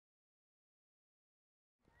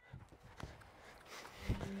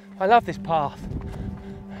I love this path.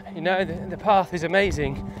 You know, the path is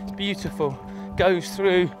amazing. It's beautiful. Goes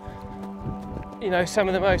through, you know, some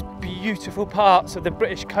of the most beautiful parts of the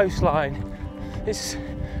British coastline. It's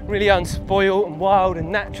really unspoilt and wild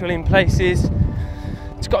and natural in places.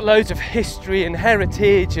 It's got loads of history and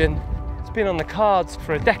heritage, and it's been on the cards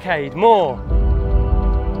for a decade more.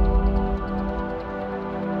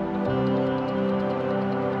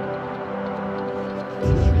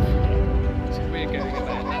 So we're going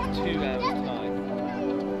about 2 hours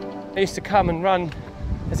time. I used to come and run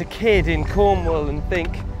as a kid in Cornwall and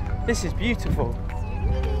think, this is beautiful.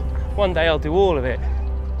 One day I'll do all of it.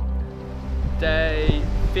 Day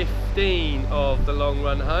 15 of the long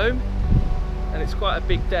run home, and it's quite a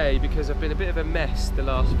big day because I've been a bit of a mess the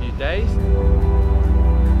last few days.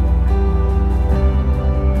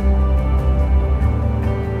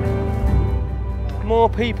 More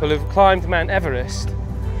people have climbed Mount Everest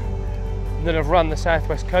than have run the South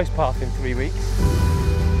West Coast Path in 3 weeks.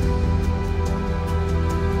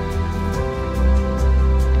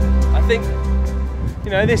 I think,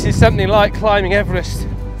 you know, this is something like climbing Everest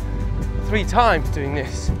 3 times, doing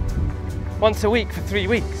this. Once a week for 3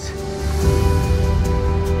 weeks.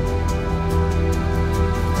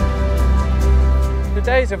 The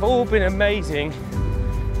days have all been amazing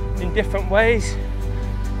in different ways.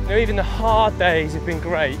 You know, even the hard days have been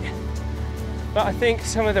great. But I think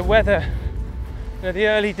some of the weather, you know, the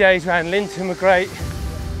early days around Linton were great.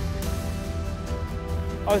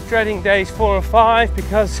 I was dreading days 4 and 5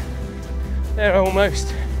 because there are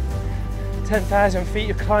almost 10,000 feet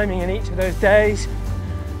of climbing in each of those days,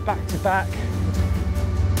 back to back.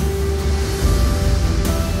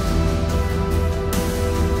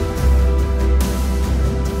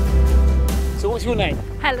 So what's your name?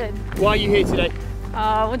 Helen. Why are you here today?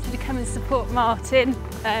 I wanted to come and support Martin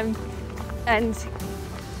and,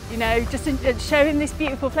 you know, just show him this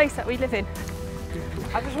beautiful place that we live in.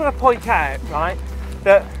 I just want to point out, right,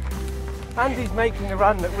 that Andy's making the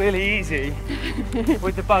run look really easy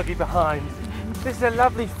with the buggy behind. This is a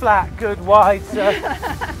lovely, flat, good, wide surface.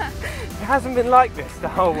 It hasn't been like this the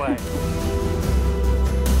whole way.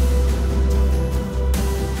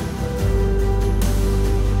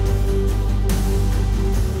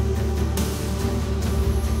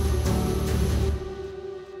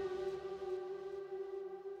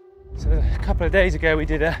 So a couple of days ago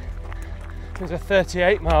it was a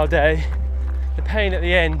 38-mile day. The pain at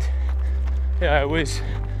the end, you know, was,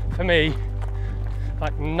 for me,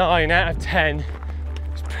 like 9 out of 10.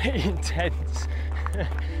 It's pretty intense.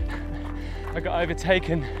 I got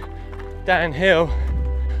overtaken downhill.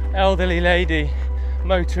 Elderly lady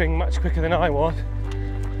motoring much quicker than I was.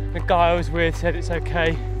 The guy I was with said it's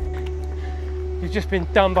okay. You've just been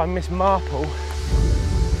done by Miss Marple.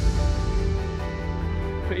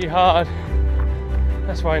 Pretty hard.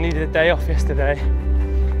 That's why I needed a day off yesterday.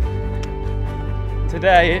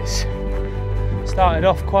 Today it's started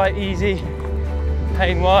off quite easy,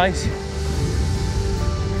 pain-wise,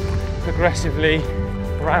 progressively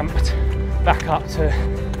ramped back up to,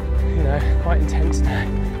 you know, quite intense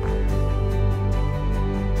now.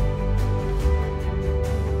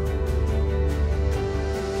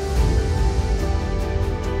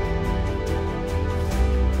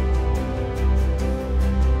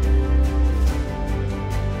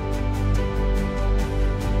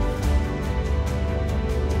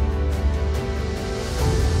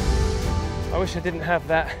 I wish I didn't have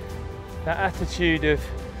that attitude of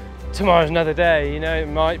tomorrow's another day. You know, it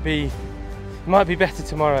might be better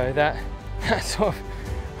tomorrow. That sort of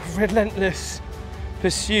relentless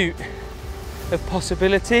pursuit of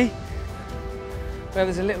possibility, where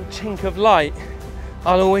there's a little chink of light,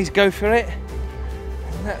 I'll always go for it.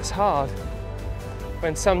 And that's hard,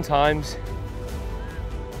 when sometimes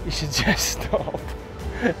you should just stop.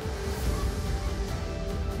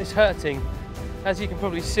 It's hurting, as you can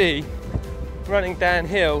probably see. Running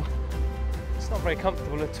downhill, it's not very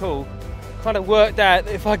comfortable at all. Kind of worked out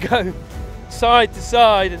that if I go side to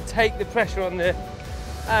side and take the pressure on the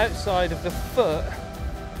outside of the foot,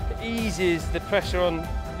 it eases the pressure on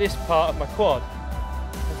this part of my quad.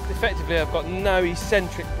 Effectively, I've got no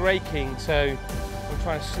eccentric braking, so I'm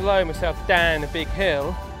trying to slow myself down a big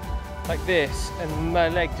hill like this, and my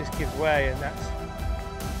leg just gives way, and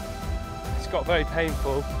it's got very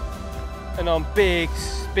painful. And on big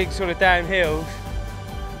sort of downhills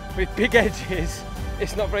with big edges,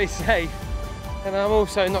 it's not very safe. And I'm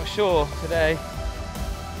also not sure today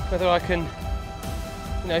whether I can,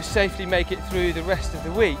 you know, safely make it through the rest of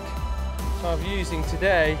the week. So I'm using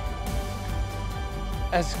today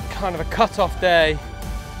as kind of a cut-off day.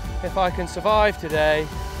 If I can survive today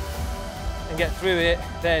and get through it,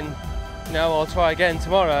 then you know, I'll try again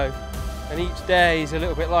tomorrow. And each day is a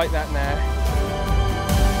little bit like that now.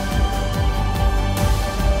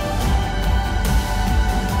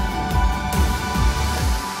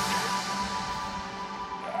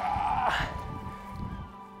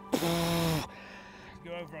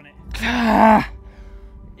 Go over on it.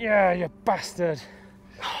 Yeah, you bastard.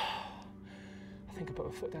 I think I put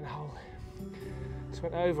my foot down a hole. Just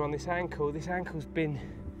went over on this ankle. This ankle's been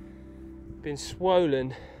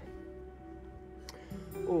swollen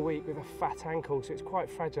all week with a fat ankle, so it's quite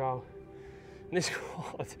fragile. And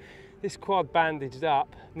this quad bandaged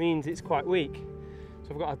up means it's quite weak.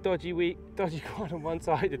 So I've got a dodgy quad on one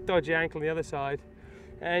side, a dodgy ankle on the other side.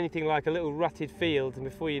 Anything like a little rutted field, and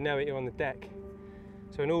before you know it, you're on the deck.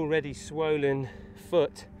 So an already swollen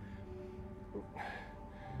foot, you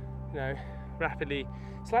know, rapidly.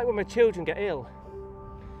 It's like when my children get ill.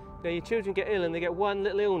 You know, your children get ill and they get one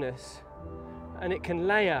little illness, and it can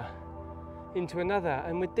layer into another.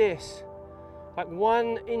 And with this, like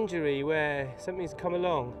one injury where something's come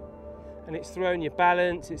along, and it's thrown your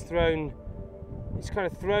balance, it's kind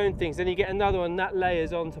of thrown things, then you get another one that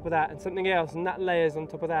layers on top of that, and something else, and that layers on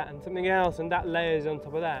top of that, and something else, and that layers on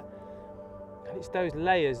top of that. And it's those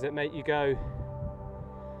layers that make you go,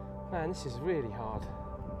 man, this is really hard.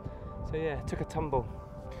 So yeah, took a tumble.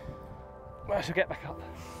 Well, I shall get back up.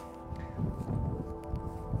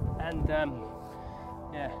 And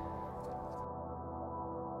yeah.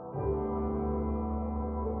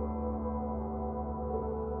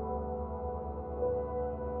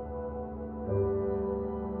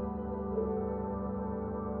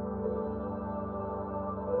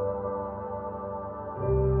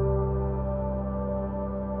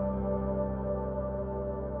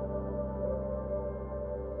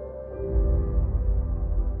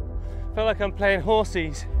 Feel like I'm playing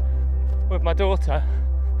horsies with my daughter,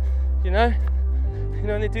 you know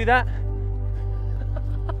when they do that?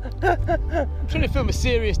 I'm trying to film a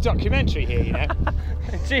serious documentary here, you know.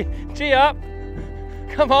 G up,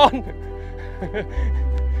 come on.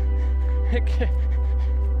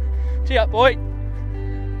 G up, boy.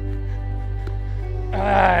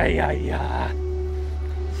 Ay, ay, ay.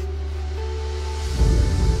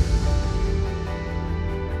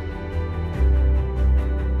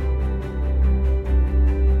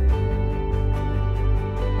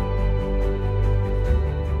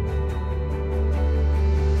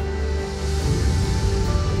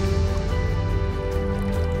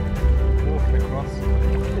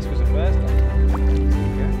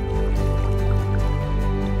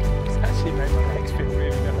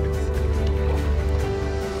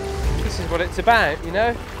 What it's about, you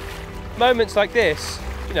know, moments like this,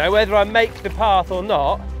 you know, whether I make the path or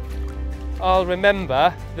not, I'll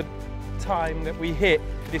remember the time that we hit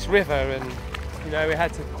this river and, you know, we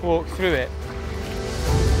had to walk through it.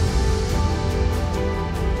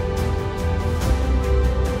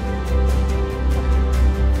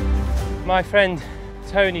 My friend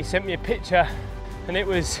Tony sent me a picture, and it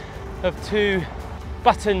was of two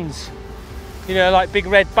buttons, you know, like big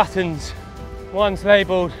red buttons. One's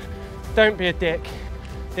labelled "Don't be a dick,"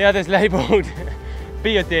 the other's labelled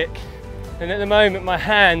 "Be a dick." And at the moment my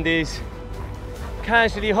hand is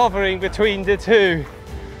casually hovering between the two.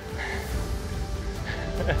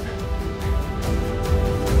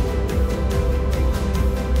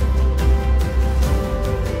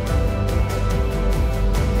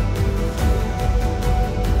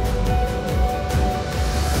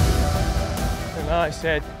 And I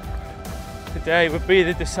said today would be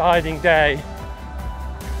the deciding day.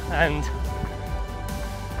 And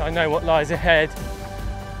I know what lies ahead,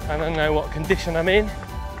 and I know what condition I'm in.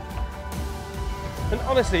 And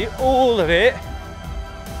honestly, all of it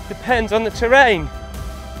depends on the terrain.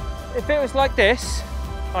 If it was like this,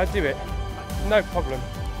 I'd do it, no problem.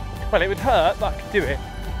 Well, it would hurt, but I could do it.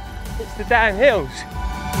 It's the downhills.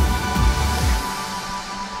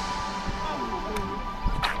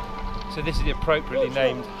 So this is the appropriately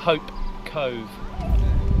named Hope Cove.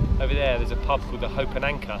 Over there's a pub called the Hope and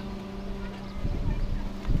Anchor.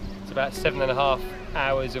 It's about 7.5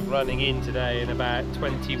 hours of running in today and about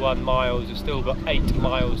 21 miles. We've still got 8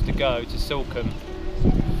 miles to go to Silcombe.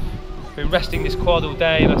 Been resting this quad all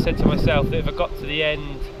day, and I said to myself that if I got to the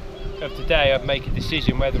end of today, I'd make a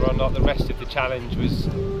decision whether or not the rest of the challenge was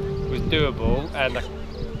doable. And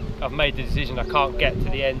I've made the decision I can't get to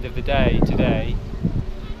the end of the day today.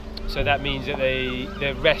 So that means that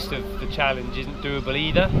the rest of the challenge isn't doable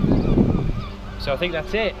either. So I think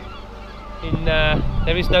that's it.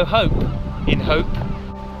 There is no hope in Hope.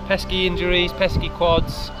 Pesky injuries, pesky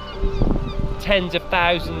quads, tens of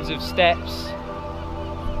thousands of steps,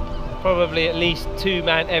 probably at least 2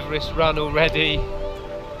 Mount Everest run already.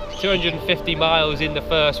 250 miles in the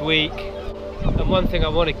first week, and one thing I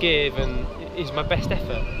want to give is my best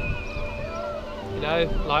effort. You know,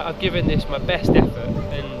 like I've given this my best effort,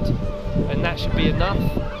 and that should be enough.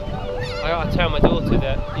 I tell my daughter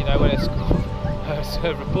that, you know, when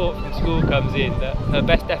her report from school comes in, that her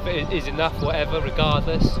best effort is enough, whatever,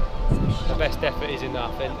 regardless. Her best effort is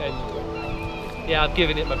enough, and yeah, I've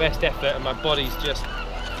given it my best effort, and my body's just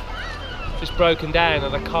broken down,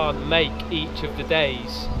 and I can't make each of the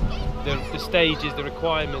days, the stages, the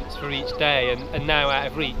requirements for each day, and now out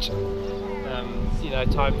of reach. You know,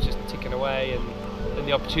 time's just ticking away, and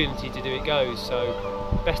the opportunity to do it goes. So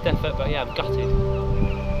best effort, but yeah, I'm gutted.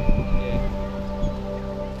 Yeah.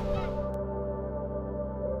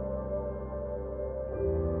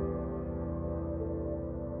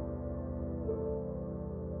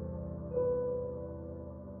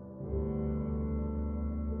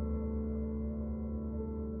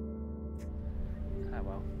 Ah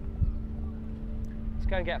well. Let's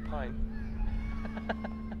go and get a pint.